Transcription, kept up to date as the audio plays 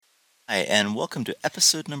Hi, and welcome to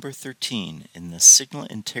episode number 13 in the Signal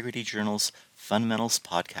Integrity Journal's Fundamentals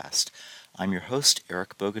podcast. I'm your host,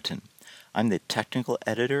 Eric Bogatin. I'm the technical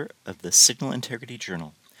editor of the Signal Integrity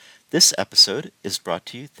Journal. This episode is brought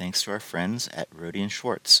to you thanks to our friends at Rohde &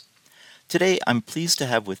 Schwartz. Today, I'm pleased to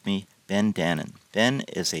have with me Ben Dannan. Ben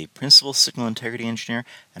is a principal signal integrity engineer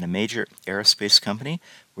at a major aerospace company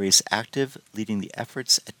where he's active leading the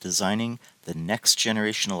efforts at designing the next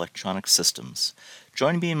generation electronic systems.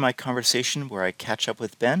 Join me in my conversation where I catch up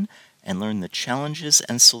with Ben and learn the challenges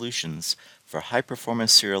and solutions for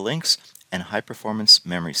high-performance serial links and high-performance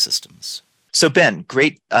memory systems. So Ben,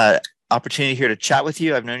 great opportunity here to chat with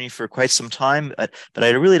you. I've known you for quite some time, but I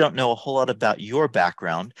really don't know a whole lot about your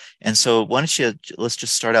background. And so why don't let's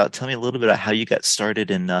just start out. Tell me a little bit about how you got started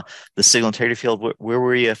in the signal integrity field. Where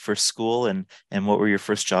were you for school and what were your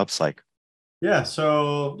first jobs like? Let's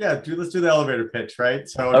do the elevator pitch, right?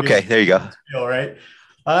 So Okay, there you go. right?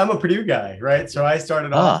 I'm a Purdue guy, right? So I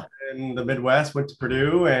started off Ah, in the Midwest, went to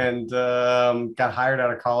Purdue, and got hired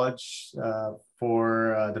out of college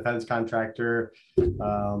for a defense contractor,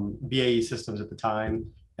 BAE Systems at the time,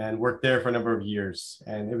 and worked there for a number of years.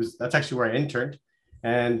 And that's actually where I interned.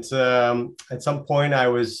 And at some point, I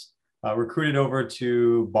was recruited over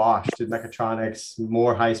to Bosch, did mechatronics,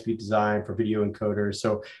 more high-speed design for video encoders.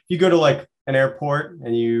 So if you go to like an airport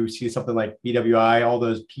and you see something like BWI, all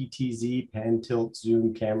those PTZ, pan, tilt,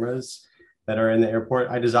 zoom cameras that are in the airport,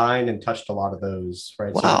 I designed and touched a lot of those,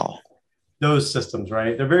 right? So wow. those systems,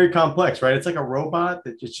 right? They're very complex, right? It's like a robot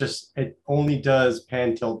that it only does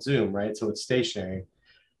pan, tilt, zoom, right? So it's stationary.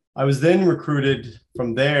 I was then recruited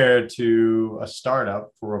from there to a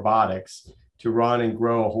startup for robotics to run and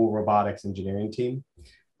grow a whole robotics engineering team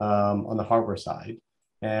on the hardware side.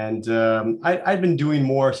 And I'd been doing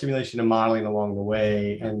more simulation and modeling along the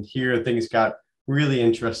way. And here things got really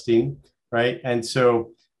interesting, right? And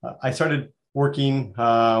so I started working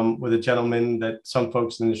with a gentleman that some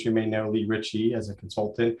folks in the industry may know, Lee Ritchie, as a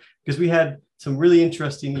consultant, because we had some really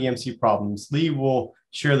interesting EMC problems. Lee will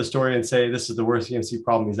share the story and say this is the worst EMC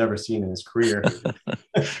problem he's ever seen in his career.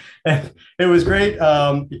 And it was great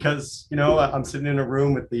because, I'm sitting in a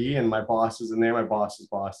room with Lee and my boss is in there, my boss's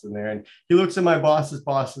boss is in there. And he looks at my boss's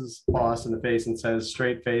boss's boss in the face and says,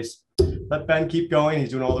 straight face, let Ben keep going. He's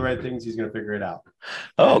doing all the right things. He's going to figure it out.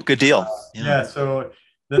 Oh, And good deal. Yeah. so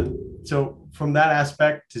from that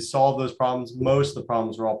aspect to solve those problems, most of the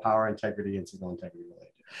problems were all power integrity and signal integrity related.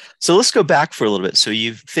 So let's go back for a little bit. So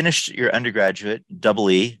you've finished your undergraduate, double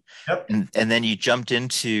E, Yep. and then you jumped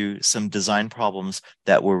into some design problems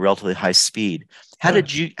that were relatively high speed. Yeah.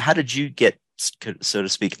 How did you get, so to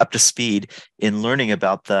speak, up to speed in learning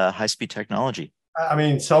about the high speed technology? I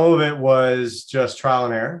mean, some of it was just trial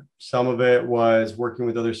and error. Some of it was working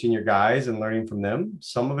with other senior guys and learning from them.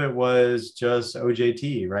 Some of it was just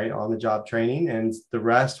OJT, right? On the job training. And the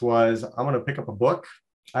rest was, I'm going to pick up a book.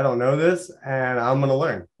 I don't know this, and I'm going to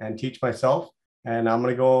learn and teach myself. And I'm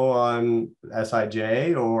going to go on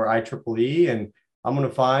SIJ or IEEE, and I'm going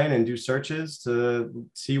to find and do searches to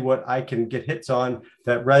see what I can get hits on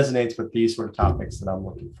that resonates with these sort of topics that I'm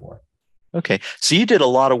looking for. Okay. So you did a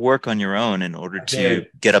lot of work on your own in order I to did.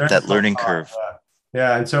 get up Very that learning self-taught, curve.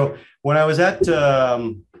 yeah. And so when I was at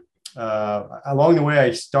along the way,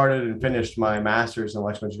 I started and finished my master's in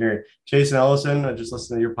electrical engineering. Jason Ellison, I just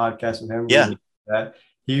listened to your podcast with him. Yeah. Really, that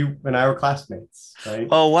he and I were classmates, right?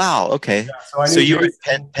 Oh, wow. Okay. Yeah, so I So knew you were at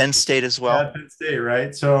Jason Penn State as well? at Penn State,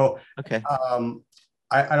 right? So Okay. um,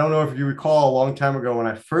 I don't know if you recall a long time ago when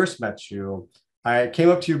I first met you, I came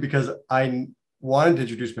up to you because I wanted to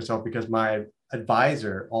introduce myself because my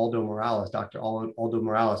advisor, Aldo Morales, Dr. Aldo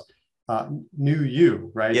Morales, knew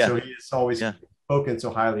you, right? Yeah. So he has always Yeah. spoken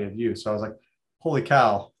so highly of you. So I was like, holy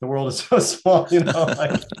cow, the world is so small,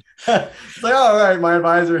 like it's like, oh, all right, my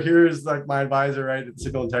advisor here is like my advisor, right, at the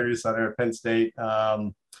Signal Integrity Center at Penn State.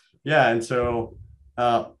 Yeah, and so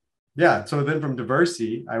so then from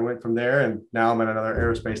Diversity, I went from there, and now I'm at another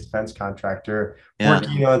aerospace defense contractor Yeah.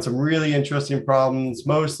 working on some really interesting problems.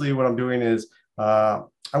 Mostly what I'm doing is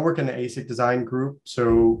I work in the ASIC design group.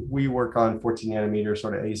 So we work on 14 nanometer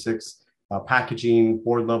sort of ASICs, packaging,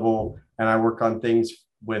 board level, and I work on things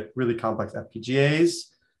with really complex FPGAs.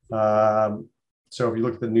 So if you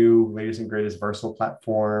look at the new latest and greatest Versal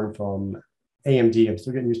platform from AMD, I'm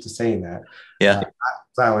still getting used to saying that, Yeah.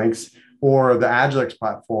 Xilinx, or the Agilex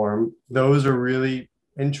platform, those are really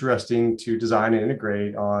interesting to design and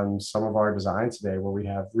integrate on some of our designs today where we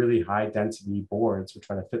have really high density boards. We're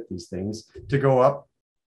trying to fit these things to go up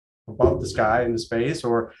above the sky into space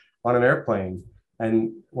or on an airplane.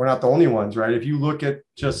 And we're not the only ones, right? If you look at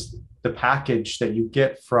just the package that you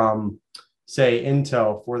get from, say,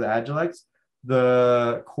 Intel for the Agilex,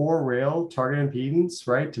 the core rail target impedance,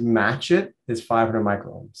 right, to match it is 500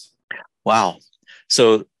 microohms. Wow.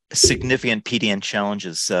 So significant PDN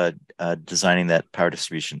challenges designing that power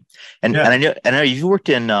distribution. And Yeah, I know you worked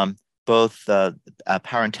in both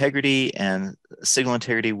power integrity and signal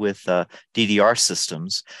integrity with DDR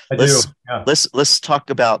systems. I do. Let's Yeah, let's talk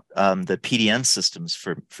about the PDN systems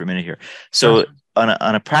for a minute here. sure. So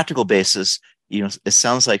on a practical basis, it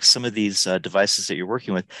sounds like some of these devices that you're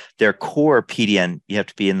working with, their core PDN, you have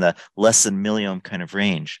to be in the less than milliohm kind of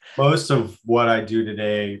range. Most of what I do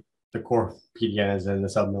today, the core PDN is in the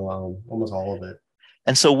sub-milli-ohm, almost all of it.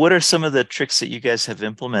 And so, what are some of the tricks that you guys have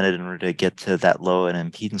implemented in order to get to that low an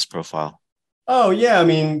impedance profile? Oh, yeah. I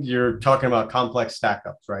mean, you're talking about complex stack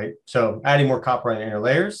ups, right? So adding more copper on the inner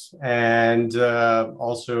layers and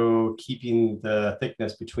also keeping the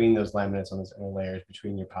thickness between those laminates on those inner layers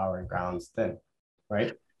between your power and grounds thin,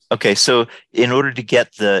 right? Okay, so in order to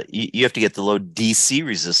get you have to get the low DC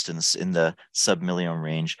resistance in the sub-milliohm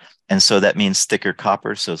range, and so that means thicker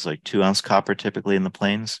copper. So it's like 2 ounce copper typically in the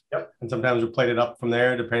planes. Yep. And sometimes we plate it up from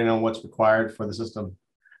there depending on what's required for the system.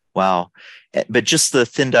 Wow, but just the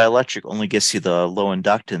thin dielectric only gets you the low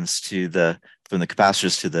inductance to the from the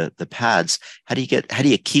capacitors to the pads. How do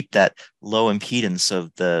you keep that low impedance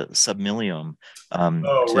of the sub-milliohm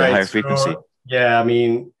Oh, to a right. higher frequency? So, yeah, I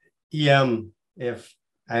mean, EM, if,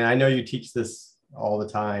 and I know you teach this all the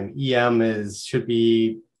time, EM should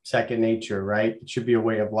be second nature, right? It should be a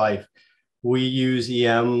way of life. We use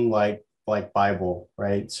EM like Bible,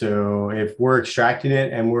 right? So if we're extracting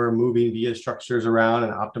it and we're moving via structures around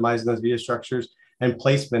and optimizing those via structures and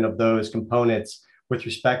placement of those components with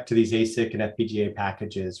respect to these ASIC and FPGA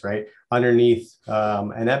packages, right? Underneath,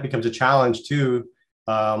 and that becomes a challenge too.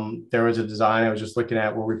 There was a design I was just looking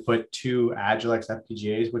at where we put two Agilex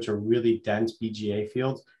FPGAs, which are really dense BGA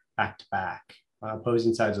fields, back to back on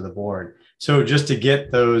opposing sides of the board. So just to get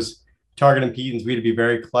those target impedance, we had to be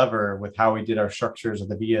very clever with how we did our structures of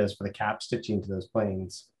the vias for the cap stitching to those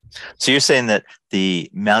planes. So you're saying that the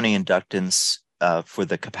mounting inductance for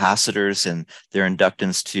the capacitors and their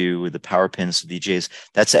inductance to the power pins, the DJs,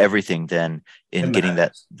 that's everything then It in getting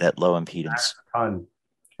matters that low impedance. a ton,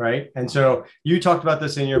 right? And so you talked about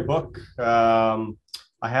this in your book. I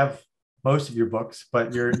have most of your books,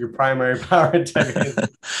 but your primary power integrity.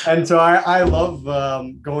 And so I love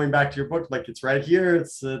going back to your book. Like it's right here.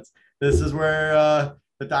 It's this is where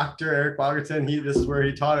the doctor Eric Bogatin, this is where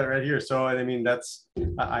he taught it right here. So I mean that's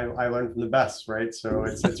I learned from the best, right? So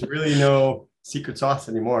it's really no secret sauce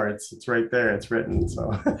anymore. It's right there. It's written.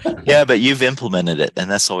 So Yeah, but you've implemented it, and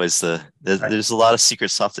that's always right. there's a lot of secret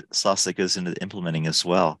sauce that goes into implementing as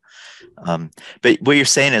well. But what you're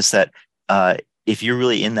saying is that if you're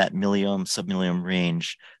really in that milliohm, submilliohm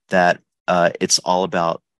range, that it's all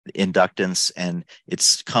about inductance and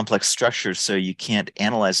it's complex structures, so you can't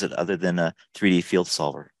analyze it other than a 3D field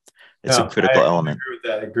solver. It's a No, I critical totally element. agree with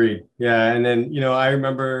that. Agreed. Yeah. And then, I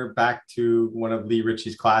remember back to one of Lee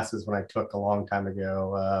Ritchie's classes when I took a long time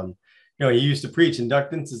ago. He used to preach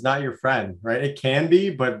inductance is not your friend, right? It can be,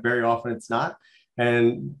 but very often it's not.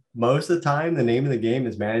 And most of the time, the name of the game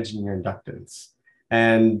is managing your inductance.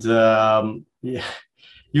 And yeah,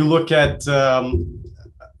 you look at,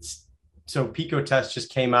 so Pico Test just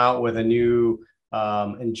came out with a new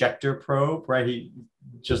injector probe, right? He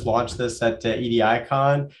just launched this at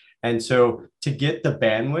EDICon. And so to get the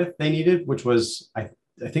bandwidth they needed, which was, I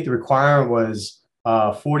think the requirement was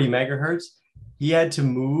 40 megahertz, he had to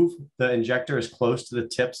move the injector as close to the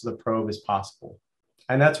tips of the probe as possible.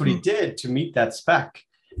 And that's what he Hmm. did to meet that spec.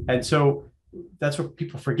 And so that's what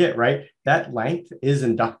people forget, right? That length is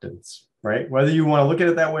inductance, right? Whether you want to look at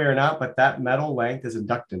it that way or not, but that metal length is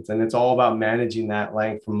inductance. And it's all about managing that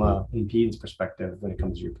length from an impedance perspective when it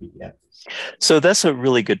comes to your PDN. So that's a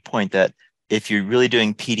really good point that if you're really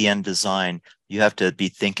doing PDN design, you have to be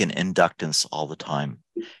thinking inductance all the time.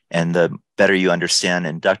 And the better you understand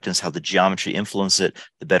inductance, how the geometry influences it,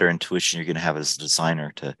 the better intuition you're going to have as a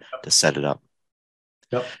designer to set it up.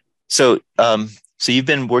 Yep. So you've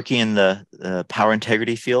been working in the power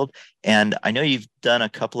integrity field, and I know you've done a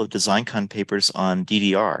couple of DesignCon papers on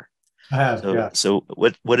DDR. I have, So yeah. so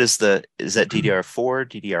what is that DDR4,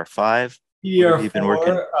 DDR5? What have you been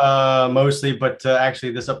working? DDR4 mostly, but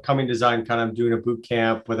actually this upcoming design kind of doing a boot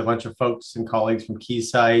camp with a bunch of folks and colleagues from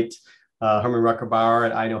Keysight, Herman Ruckerbauer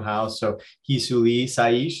at I Know How. So Hisu Lee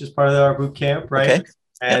Saish is part of our boot camp, right? Okay.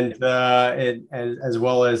 Yep. And as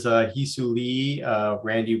well as Hisu Lee,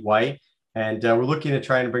 Randy White. And we're looking at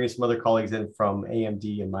trying to bring some other colleagues in from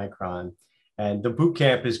AMD and Micron. And the boot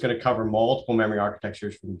camp is going to cover multiple memory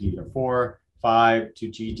architectures from DDR4, 5 to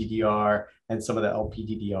GDDR, and some of the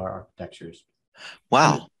LPDDR architectures.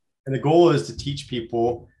 Wow. And the goal is to teach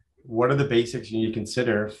people what are the basics you need to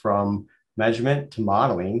consider from measurement to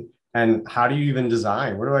modeling, and how do you even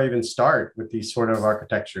design? Where do I even start with these sort of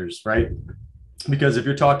architectures, right? Because if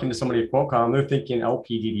you're talking to somebody at Qualcomm, they're thinking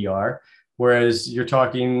LPDDR, whereas you're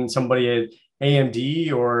talking somebody at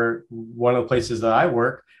AMD or one of the places that I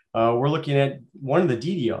work, we're looking at one of the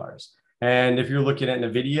DDRs. And if you're looking at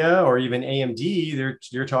NVIDIA or even AMD,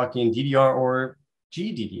 you're talking DDR or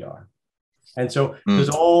GDDR. And so there's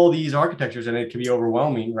Mm. all these architectures, and it can be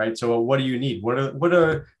overwhelming, right? So what do you need? What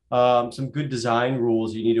are some good design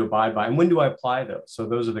rules you need to abide by, and when do I apply those? So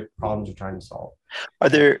those are the problems you're trying to solve. Are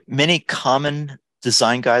there many common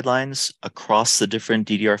design guidelines across the different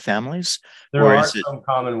DDR families, There or are is it? some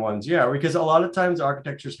common ones, yeah, because a lot of times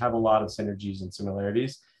architectures have a lot of synergies and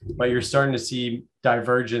similarities, but you're starting to see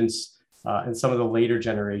divergence in some of the later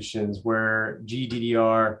generations where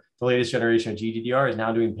GDDR, the latest generation of GDDR, is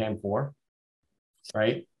now doing PAM4,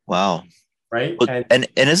 right? Wow. Right, Well, and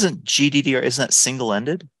and isn't GDDR, isn't that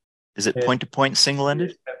single-ended? Is it it point-to-point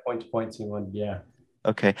single-ended? is point-to-point single, yeah.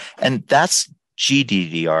 Okay. And that's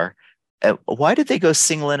GDDR. Why did they go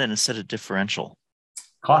single-ended instead of differential?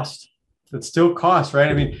 Cost. It's still cost, right?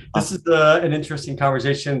 I mean, Uh, this is an interesting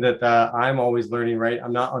conversation that I'm always learning, right?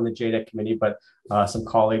 I'm not on the JDEC committee, but some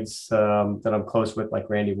colleagues that I'm close with, like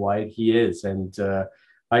Randy White, he is. And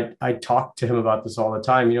I talk to him about this all the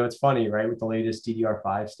time. It's funny, right? With the latest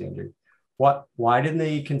DDR5 standard. Why didn't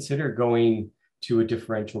they consider going to a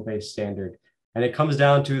differential based standard? And it comes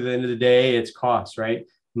down to the end of the day, it's cost, right?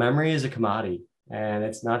 Memory is a commodity and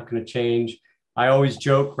it's not going to change. I always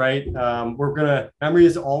joke, right? Memory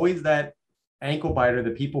is always that ankle biter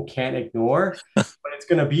that people can't ignore, but it's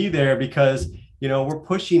going to be there because, we're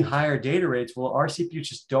pushing higher data rates. Well, our CPUs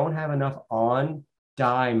just don't have enough on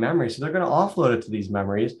die memory. So they're going to offload it to these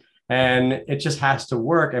memories, and it just has to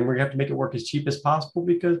work. And we're going to have to make it work as cheap as possible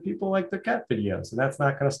because people like their cat videos, and that's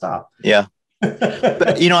not going to stop. yeah.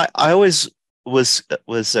 But I always was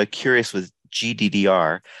curious with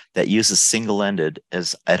GDDR that uses single-ended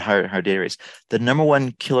as at higher data rates. The number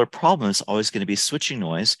one killer problem is always going to be switching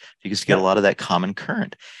noise because you get a Yep. lot of that common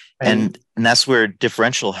current, And and that's where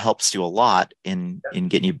differential helps you a lot in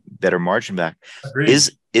getting you better margin back. agreed.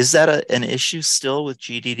 Is that an issue still with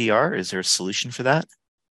GDDR? Is there a solution for that?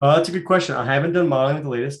 That's a good question. I haven't done modeling with the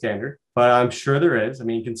latest standard, but I'm sure there is. I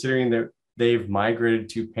mean, considering that they've migrated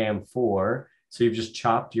to PAM4, so you've just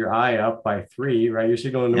chopped your eye up by three, right? Your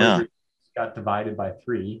signal and noise Yeah. rate got divided by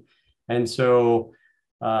three. And so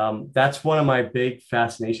that's one of my big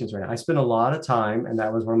fascinations right now. I spent a lot of time, and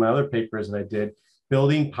that was one of my other papers that I did,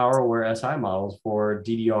 building power aware SI models for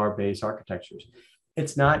DDR based architectures.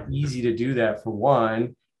 It's not easy to do that, for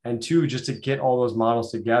one, and two, just to get all those models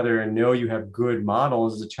together and know you have good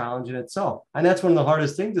models is a challenge in itself. And that's one of the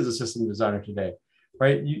hardest things as a system designer today,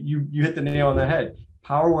 right? You hit the nail on the head.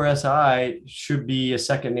 PowerWare SI should be a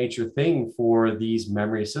second nature thing for these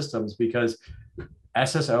memory systems, because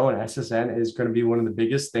SSO and SSN is going to be one of the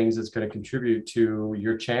biggest things that's going to contribute to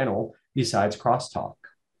your channel besides crosstalk.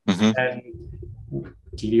 Mm-hmm. And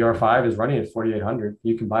DDR5 is running at 4800.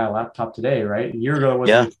 You can buy a laptop today, right? A year ago it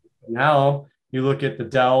Yeah. wasn't. Now you look at the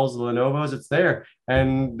Dells, the Lenovo's, it's there,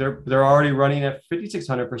 and they're already running at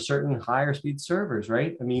 5600 for certain higher speed servers,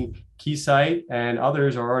 right? I mean, Keysight and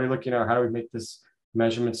others are already looking at how do we make this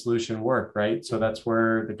measurement solution work, right? So that's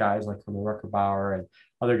where the guys like from the Rucker Bauer and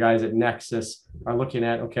other guys at Nexus are looking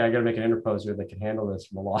at, okay, I got to make an interposer that can handle this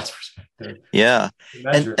from a loss perspective. Yeah.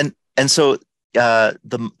 And Measure. so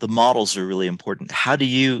the models are really important. How do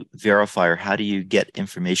you verify, or how do you get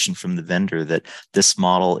information from the vendor that this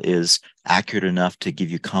model is accurate enough to give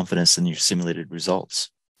you confidence in your simulated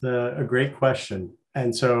results? A great question.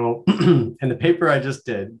 And so in the paper I just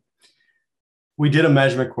did, we did a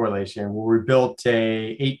measurement correlation where we built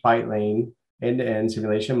a 8 byte lane end-to-end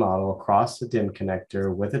simulation model across the DIMM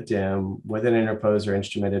connector with a DIMM with an interposer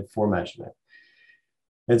instrumented for measurement.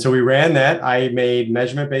 And so we ran that. I made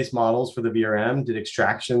measurement-based models for the VRM, did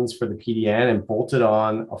extractions for the PDN, and bolted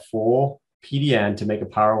on a full PDN to make a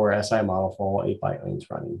PowerWare SI model for all 8 byte lanes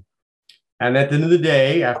running. And at the end of the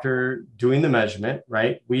day, after doing the measurement,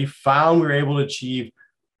 right, we found we were able to achieve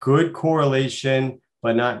good correlation,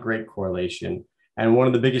 but not great correlation. And one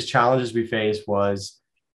of the biggest challenges we faced was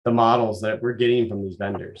the models that we're getting from these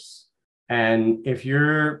vendors. And if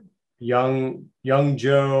you're young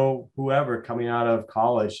Joe, whoever coming out of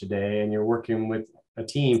college today, and you're working with a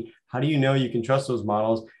team, how do you know you can trust those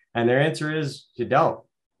models? And their answer is you don't.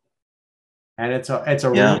 And it's a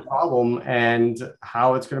Yeah. real problem. And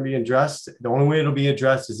how it's going to be addressed, the only way it'll be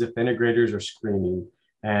addressed is if integrators are screaming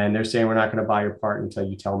and they're saying, we're not going to buy your part until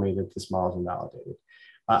you tell me that this model is invalidated.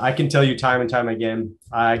 I can tell you time and time again,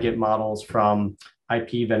 I get models from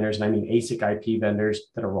IP vendors, and I mean ASIC IP vendors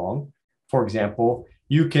that are wrong. For example,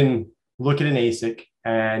 you can look at an ASIC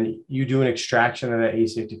and you do an extraction of that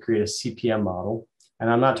ASIC to create a CPM model. And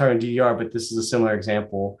I'm not talking DDR, but this is a similar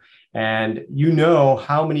example. And you know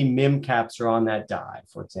how many MIM caps are on that die,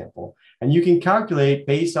 for example. And you can calculate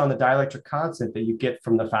based on the dielectric constant that you get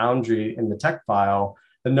from the foundry in the tech file,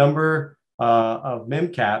 the number of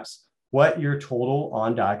MIM caps, what your total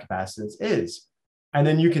on die capacitance is. And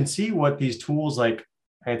then you can see what these tools like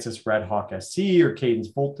ANSYS Red Hawk SC or Cadence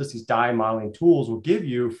Voltus, these die modeling tools will give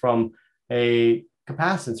you from a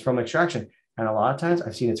capacitance from extraction. And a lot of times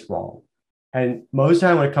I've seen it's wrong. And most of the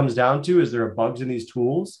time what it comes down to is there are bugs in these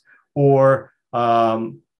tools, or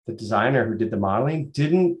the designer who did the modeling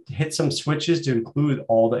didn't hit some switches to include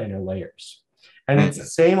all the inner layers. And it's the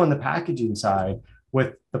same on the packaging side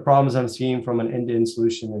with the problems I'm seeing from an end-to-end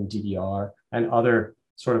solution in DDR and other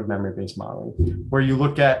sort of memory-based modeling, where you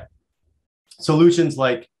look at solutions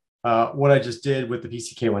like what I just did with the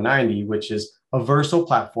PCK190, which is a Versal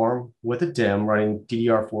platform with a DIMM running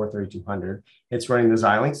DDR4 3200. It's running the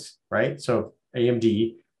Xilinx, right? So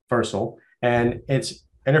AMD Versal, and it's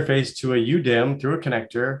interfaced to a UDIMM through a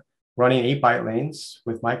connector running 8 byte lanes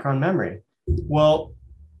with Micron memory. Well,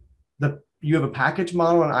 you have a package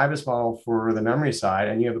model and IBIS model for the memory side,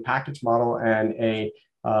 and you have a package model and an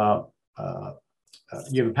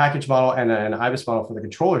IBIS model for the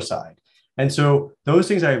controller side. And so those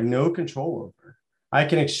things I have no control over. I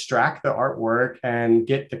can extract the artwork and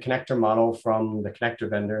get the connector model from the connector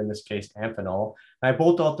vendor, in this case, Amphenol. And I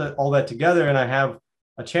bolt all that together, and I have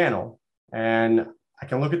a channel, and I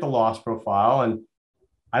can look at the loss profile, and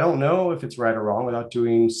I don't know if it's right or wrong without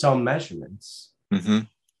doing some measurements. Mm-hmm.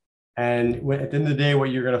 And at the end of the day, what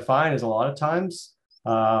you're going to find is a lot of times,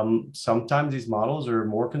 sometimes these models are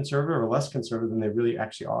more conservative or less conservative than they really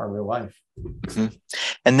actually are in real life. Mm-hmm.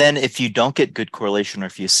 And then if you don't get good correlation, or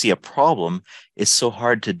if you see a problem, it's so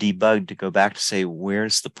hard to debug, to go back to say,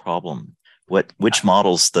 where's the problem? Which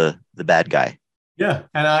model's the bad guy? Yeah.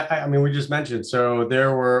 And I mean, we just mentioned, so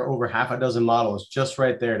there were over half a dozen models just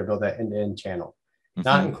right there to build that end-to-end channel, mm-hmm.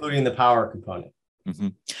 not including the power component. Mm-hmm.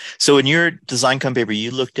 So in your design come paper,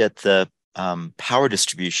 you looked at the power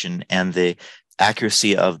distribution and the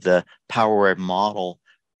accuracy of the power model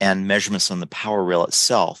and measurements on the power rail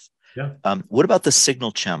itself. Yeah. What about the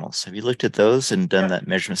signal channels? Have you looked at those and done that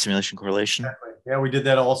measurement simulation correlation? Exactly. Yeah, we did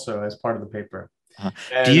that also as part of the paper.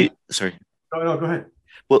 Sorry. No, go ahead.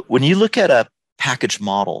 Well, when you look at a package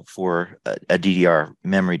model for a DDR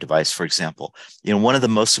memory device, for example, one of the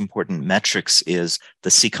most important metrics is the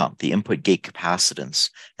CCOMP, the input gate capacitance,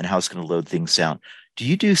 and how it's going to load things down. Do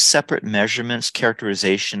you do separate measurements,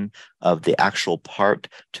 characterization of the actual part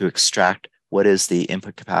to extract what is the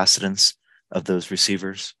input capacitance of those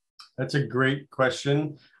receivers? That's a great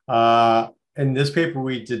question. In this paper,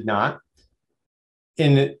 we did not.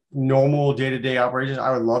 In normal day-to-day operations,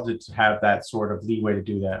 I would love to have that sort of leeway to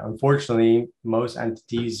do that. Unfortunately, most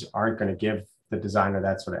entities aren't going to give the designer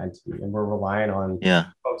that sort of entity, and we're relying on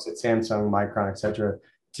folks at Samsung, Micron, et cetera,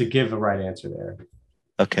 to give the right answer there.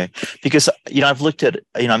 Okay, because I've looked at,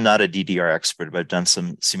 I'm not a DDR expert, but I've done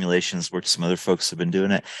some simulations, worked with some other folks who've been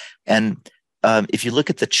doing it, and if you look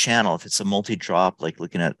at the channel, if it's a multi-drop, like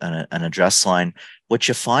looking at an address line, what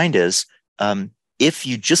you find is if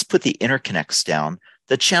you just put the interconnects down,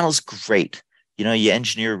 the channel's great. You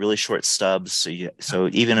engineer really short stubs, so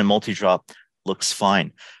even a multi-drop looks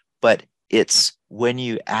fine. But it's when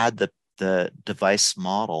you add the device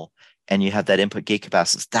model and you have that input gate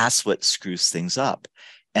capacitance, that's what screws things up.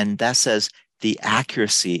 And that says the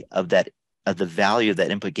accuracy of the value of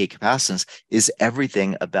that input gate capacitance is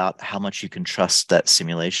everything about how much you can trust that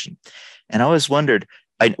simulation. And I always wondered,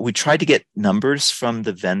 we tried to get numbers from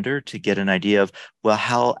the vendor to get an idea of, well,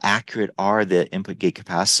 how accurate are the input gate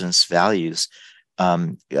capacitance values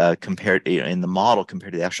compared in the model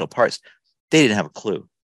compared to the actual parts. They didn't have a clue,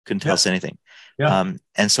 couldn't tell us anything. Yeah.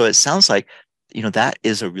 And so it sounds like, that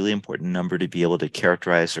is a really important number to be able to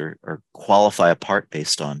characterize or qualify a part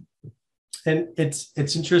based on. And it's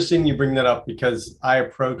interesting you bring that up, because I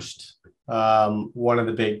approached one of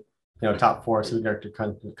the big, top 4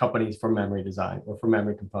 semiconductor companies for memory design or for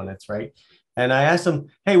memory components, right? And I asked them,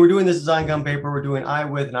 hey, we're doing this design gun paper. We're doing eye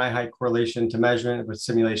width and eye height correlation to measurement with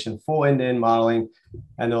simulation, full end-to-end modeling.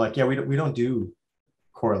 And they're like, yeah, we don't do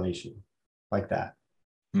correlation like that.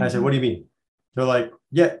 Mm-hmm. I said, what do you mean? They're like,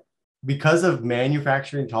 yeah, because of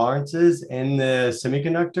manufacturing tolerances in the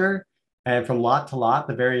semiconductor, and from lot to lot,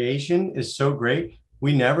 the variation is so great.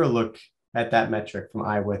 We never look at that metric from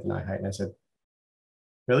eye width and eye height. And I said,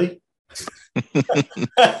 really?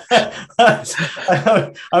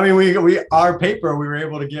 I mean, we our paper, we were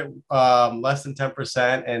able to get less than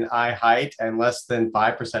 10% in eye height and less than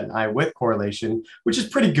 5% in eye width correlation, which is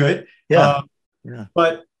pretty good. Yeah. Yeah.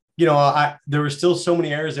 But there were still so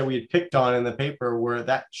many areas that we had picked on in the paper where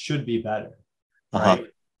that should be better, Uh-huh. right?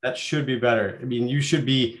 That should be better. I mean, you should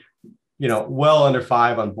be, well under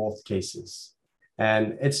 5 on both cases.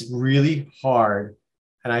 And it's really hard.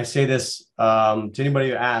 And I say this to anybody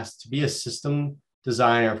who asks, to be a system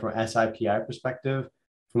designer from an SIPI perspective,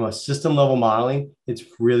 from a system level modeling, it's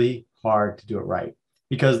really hard to do it right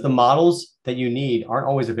because the models that you need aren't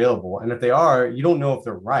always available. And if they are, you don't know if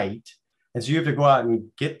they're right. And so you have to go out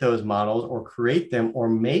and get those models or create them or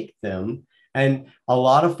make them. And a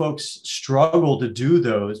lot of folks struggle to do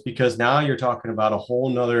those because now you're talking about a whole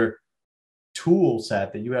nother tool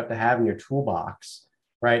set that you have to have in your toolbox,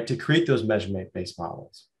 right, to create those measurement-based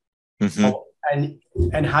models. Mm-hmm.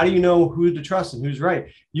 And how do you know who to trust and who's right?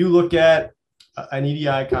 You look at an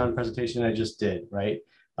EDI-Con presentation I just did, right,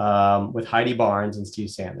 with Heidi Barnes and Steve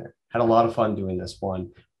Sander. Had a lot of fun doing this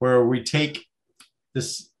one, where we take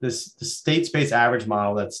this state space average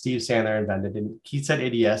model that Steve Sander invented, and he said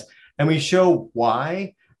ADS, and we show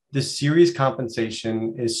why the series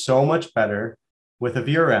compensation is so much better with a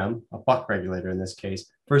VRM, a buck regulator in this case,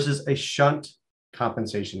 versus a shunt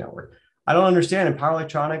compensation network. I don't understand. In power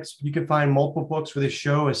electronics, you can find multiple books where they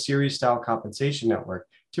show a series style compensation network.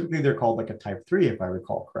 Typically, they're called like a type 3, if I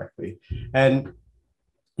recall correctly. And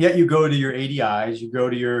yet you go to your ADIs, you go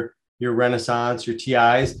to your Renaissance, your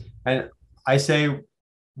TIs, and I say,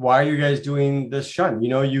 why are you guys doing this shunt?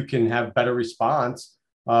 You can have better response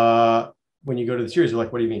when you go to the series. You're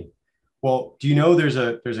like, what do you mean? Well, do you know there's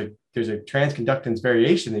a transconductance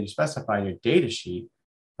variation that you specify in your data sheet,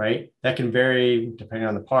 right? That can vary depending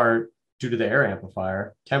on the part due to the air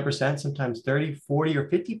amplifier, 10%, sometimes 30, 40, or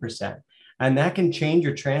 50%. And that can change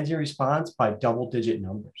your transient response by double-digit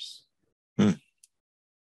numbers.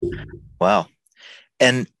 Wow.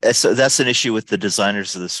 And so that's an issue with the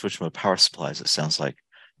designers of the switch mode power supplies, it sounds like.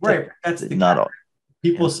 Right. That's not all.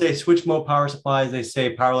 People say switch mode power supplies, they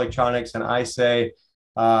say power electronics, and I say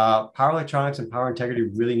power electronics and power integrity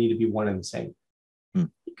really need to be one and the same.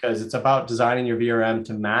 Because it's about designing your VRM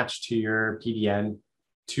to match to your PDN,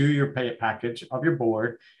 to your package of your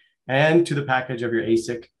board, and to the package of your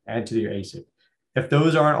ASIC and to your ASIC. If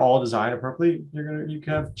those aren't all designed appropriately, you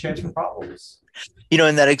can have a chance for problems.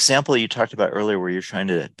 In that example you talked about earlier, where you're trying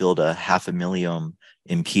to build a 0.5 milli-ohm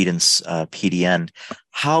impedance PDN,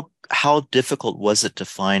 how difficult was it to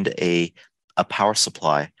find a power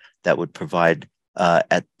supply that would provide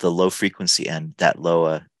at the low frequency end that low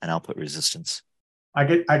an output resistance? I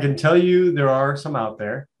can tell you there are some out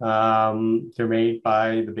there. They're made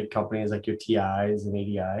by the big companies like your TIs and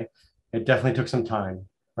ADI. It definitely took some time,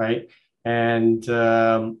 right? And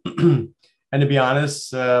and to be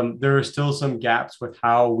honest, there are still some gaps with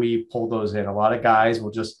how we pull those in. A lot of guys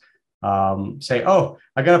will just say, "Oh,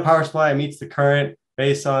 I got a power supply. It meets the current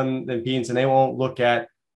based on the impedance," and they won't look at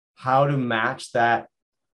how to match that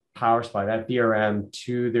power supply, that VRM,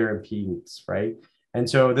 to their impedance, right? And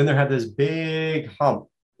so then they have this big hump,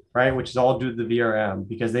 right, which is all due to the VRM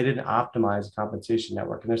because they didn't optimize the compensation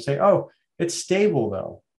network. And they say, "Oh, it's stable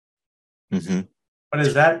though." Mm-hmm. What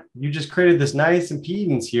is that? You just created this nice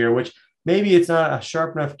impedance here, which maybe it's not a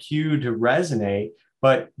sharp enough cue to resonate,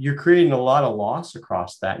 but you're creating a lot of loss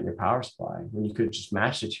across that in your power supply when you could just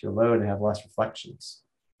match it to your load and have less reflections.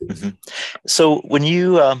 Mm-hmm. So when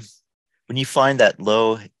you find that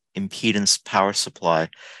low impedance power supply,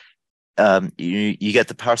 you get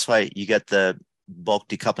the power supply, you get the bulk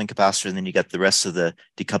decoupling capacitor, and then you get the rest of the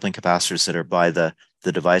decoupling capacitors that are by the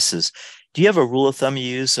devices. Do you have a rule of thumb you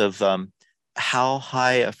use of how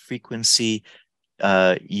high a frequency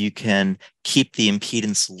you can keep the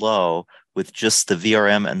impedance low with just the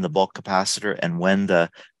VRM and the bulk capacitor, and when the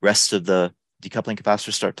rest of the decoupling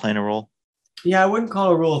capacitors start playing a role? Yeah, I wouldn't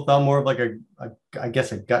call it a rule of thumb, more of like I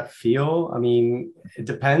guess a gut feel. I mean, it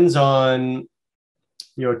depends on,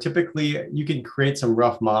 typically you can create some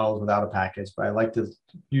rough models without a package, but I like to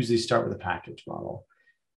usually start with a package model.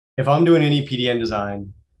 If I'm doing any PDN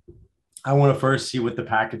design, I want to first see what the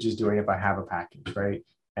package is doing if I have a package, right?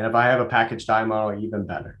 And if I have a package die model, even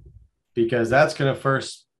better, because that's going to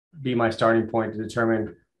first be my starting point to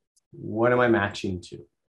determine what am I matching to,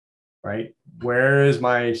 right? Where is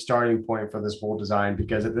my starting point for this whole design?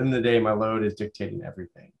 Because at the end of the day, my load is dictating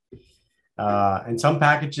everything. And some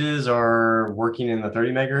packages are working in the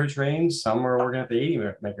 30 megahertz range. Some are working at the 80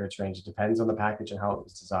 megahertz range. It depends on the package and how it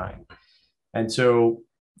was designed. And so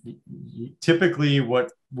typically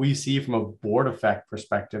what we see from a board effect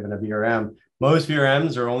perspective in a VRM, Most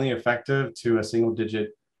VRMs are only effective to a single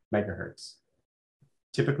digit megahertz,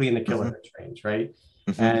 typically in the kilohertz range, right?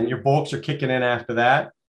 And your bulks are kicking in after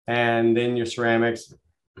that. And then your ceramics.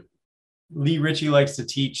 Lee Ritchie likes to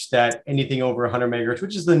teach that anything over 100 megahertz,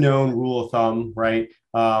 which is the known rule of thumb, right?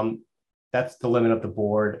 That's the limit of the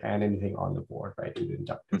board and anything on the board, right? Due to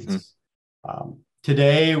inductance.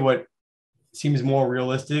 Today, what seems more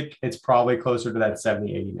realistic, it's probably closer to that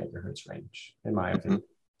 70, 80 megahertz range, in my opinion,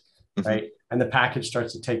 right? And the package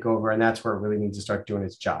starts to take over, and that's where it really needs to start doing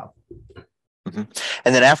its job. And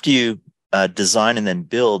then after you design and then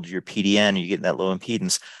build your PDN, you get that low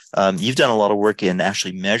impedance. You've done a lot of work in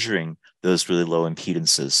actually measuring those really low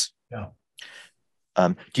impedances. Yeah.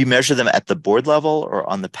 Do you measure them at the board level or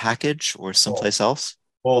on the package or someplace else?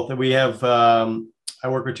 Both. We have, I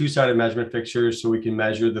work with two-sided measurement fixtures, so we can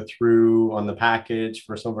measure the through on the package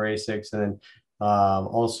for some of our ASICs, and then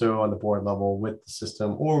also on the board level with the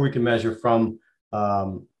system, or we can measure from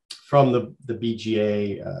the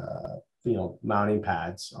BGA mounting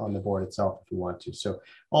pads on the board itself if we want to. So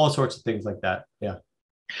all sorts of things like that. Yeah.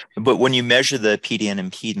 But when you measure the PDN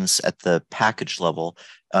impedance at the package level,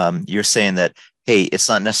 you're saying that, hey, it's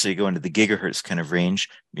not necessarily going to the gigahertz kind of range.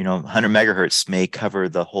 100 megahertz may cover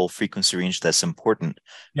the whole frequency range that's important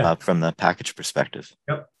from the package perspective.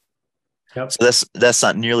 Yep. So that's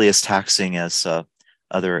not nearly as taxing as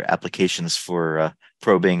other applications for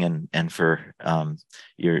probing and for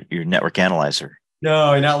your network analyzer.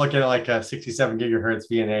 No, you're not looking at like a 67 gigahertz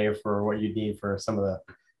VNA for what you need for some of the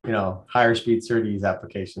higher speed SerDes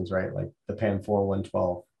applications, right? Like the PAM4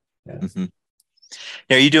 112. Yeah.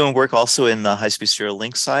 Now, are you doing work also in the high-speed serial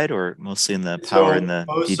link side, or mostly in the power and the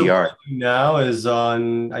most DDR? Of what I do now is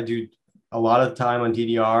I do a lot of time on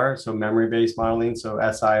DDR, so memory-based modeling, so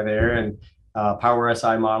SI there, and power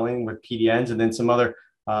SI modeling with PDNs, and then some other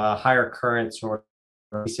higher current sort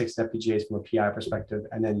of 6 FPGAs from a PI perspective,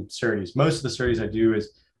 and then SerDes. Most of the SerDes I do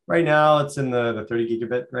is right now it's in the 30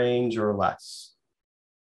 gigabit range or less.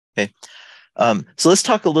 Okay. So let's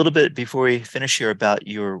talk a little bit before we finish here about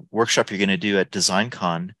your workshop you're going to do at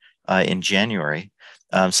DesignCon in January.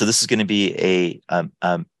 So this is going to be a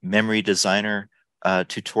memory designer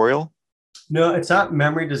tutorial. No, it's not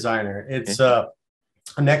memory designer. It's a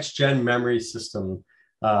next gen memory system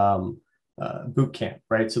boot camp,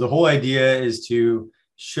 right? So the whole idea is to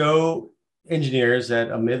show engineers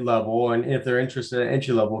at a mid-level, and if they're interested at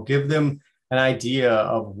entry level, give them an idea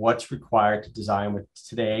of what's required to design with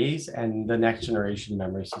today's and the next generation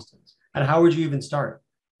memory systems. And how would you even start?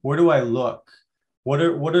 Where do I look? What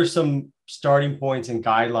are some starting points and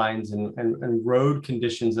guidelines and road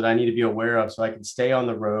conditions that I need to be aware of so I can stay on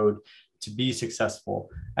the road to be successful?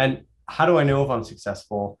 And how do I know if I'm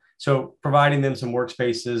successful? So providing them some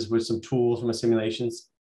workspaces with some tools from a simulations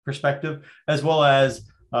perspective, as well as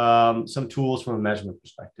some tools from a measurement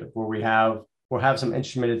perspective, where we'll have some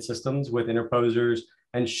instrumented systems with interposers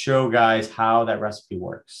and show guys how that recipe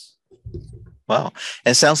works. Wow.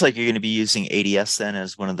 And it sounds like you're going to be using ADS then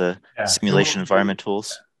as one of the simulation environment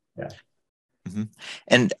tools. Yeah.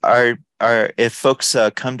 And are if folks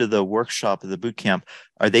come to the workshop, the boot camp,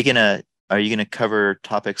 are you going to cover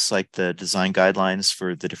topics like the design guidelines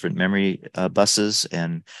for the different memory buses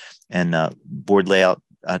and board layout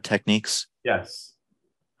techniques? Yes.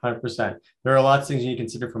 100%. There are lots of things you need to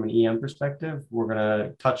consider from an EM perspective. We're going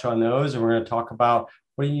to touch on those, and we're going to talk about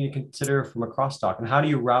what you need to consider from a crosstalk and how do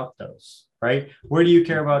you route those, right? Where do you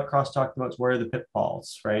care about crosstalk the most? Where are the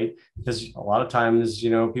pitfalls, right? Because a lot of times,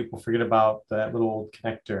 people forget about that little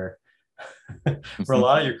connector where a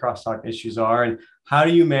lot of your crosstalk issues are. And how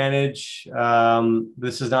do you manage?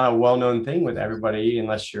 This is not a well-known thing with everybody,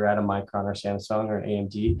 unless you're at a Micron or Samsung or an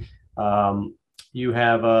AMD. You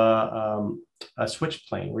have a switch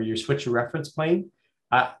plane where you switch your reference plane.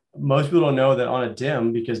 Most people don't know that on a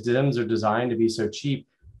DIMM, because DIMMs are designed to be so cheap,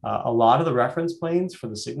 a lot of the reference planes for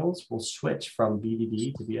the signals will switch from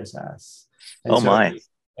VDD to VSS.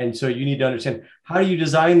 And so you need to understand, how do you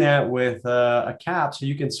design that with a cap so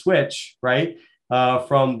you can switch, right,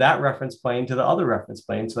 from that reference plane to the other reference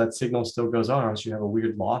plane, so that signal still goes on, or else you have a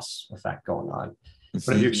weird loss effect going on.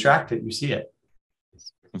 But if you extract it, you see it.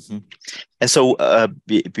 And so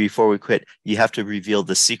before we quit, you have to reveal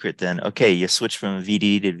the secret then. Okay, you switch from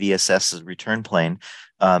VDD to VSS as a return plane.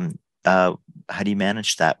 How do you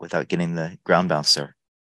manage that without getting the ground bounce there?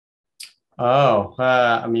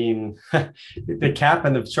 I mean, the cap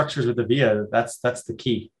and the structures with the VIA, that's the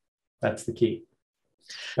key. That's the key.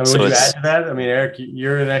 And would you add to that? I mean, Eric,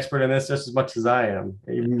 you're an expert in this just as much as I am,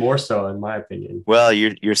 even more so, in my opinion. Well,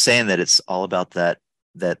 you're saying that it's all about that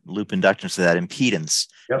loop inductance, so that impedance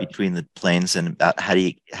between the planes, and about how do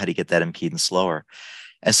you get that impedance lower.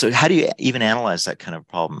 And so how do you even analyze that kind of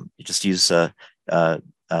problem? You just use, you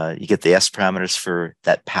get the S parameters for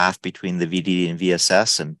that path between the VDD and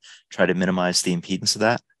VSS and try to minimize the impedance of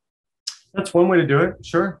that? That's one way to do it.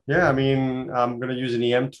 Sure. Yeah. I mean, I'm going to use an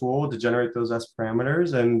EM tool to generate those S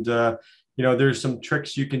parameters. And, there's some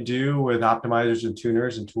tricks you can do with optimizers and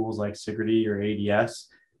tuners and tools like Sigrity or ADS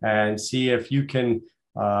and see if you can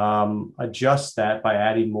adjust that by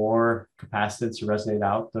adding more capacitance to resonate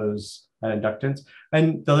out that inductance.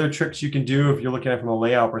 And the other tricks you can do if you're looking at it from a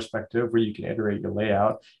layout perspective, where you can iterate your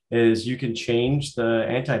layout, is you can change the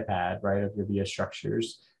antipad, right, of your VS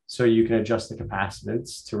structures. So you can adjust the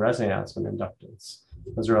capacitance to resonate out some inductance.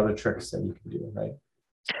 Those are other tricks that you can do, right?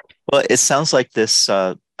 Well, it sounds like this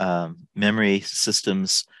memory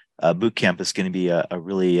systems boot camp is going to be a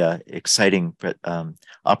really exciting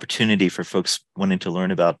opportunity for folks wanting to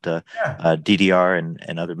learn about DDR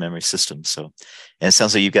and other memory systems. So, and it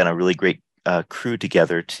sounds like you've got a really great crew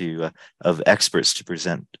together of experts to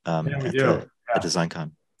present at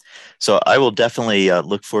DesignCon. So I will definitely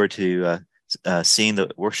look forward to seeing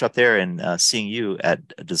the workshop there and seeing you at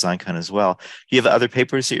DesignCon as well. Do you have other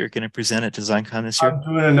papers that you're going to present at DesignCon this year? I'm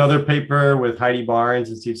doing another paper with Heidi Barnes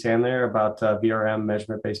and Steve Sandler about VRM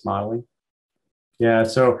measurement-based modeling. Yeah,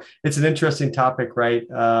 so it's an interesting topic, right?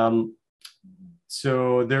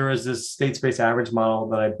 So there was this state space average model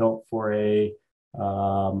that I built for a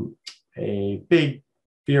big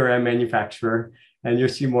VRM manufacturer, and you'll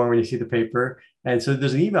see more when you see the paper. And so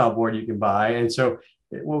there's an eval board you can buy. And so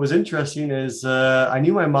what was interesting is I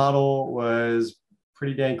knew my model was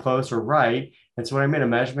pretty dang close or right. And so when I made a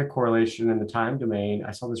measurement correlation in the time domain,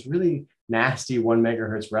 I saw this really nasty 1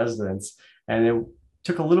 megahertz resonance. And it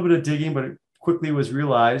took a little bit of digging, but it quickly was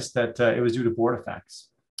realized that it was due to board effects.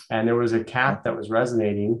 And there was a cap that was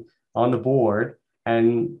resonating on the board.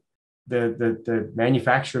 And the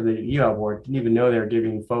manufacturer of the eval board didn't even know they were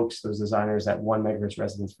giving folks, those designers, that 1 megahertz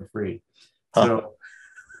resonance for free. So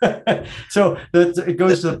so it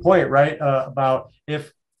goes to the point, right? About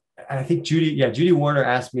if, I think Judy Warner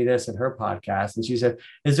asked me this in her podcast, and she said,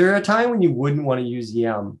 "Is there a time when you wouldn't want to use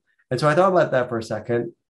EM?" And so I thought about that for a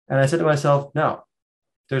second, and I said to myself, "No,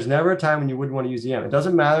 there's never a time when you wouldn't want to use EM. It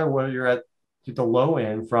doesn't matter whether you're at the low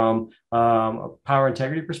end from a power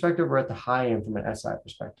integrity perspective or at the high end from an SI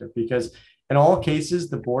perspective, because in all cases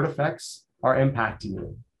the board effects are impacting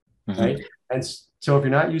you, right?" And so if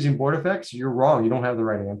you're not using board effects, you're wrong. You don't have the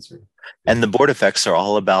right answer. And the board effects are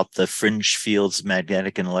all about the fringe fields,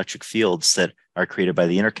 magnetic and electric fields that are created by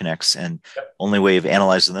the interconnects. And only way of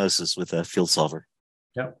analyzing those is with a field solver.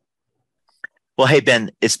 Yep. Well, hey,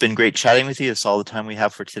 Ben, it's been great chatting with you. That's all the time we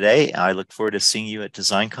have for today. I look forward to seeing you at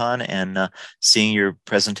DesignCon and seeing your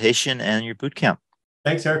presentation and your boot camp.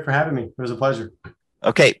 Thanks, Eric, for having me. It was a pleasure.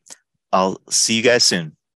 Okay. I'll see you guys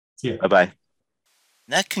soon. See you. Bye-bye.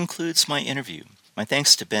 That concludes my interview. My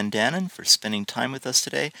thanks to Ben Dannan for spending time with us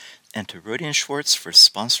today, and to Rodian Schwartz for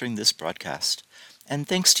sponsoring this broadcast. And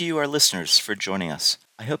thanks to you, our listeners, for joining us.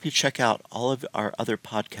 I hope you check out all of our other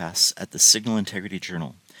podcasts at the Signal Integrity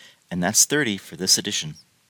Journal. And that's 30 for this edition.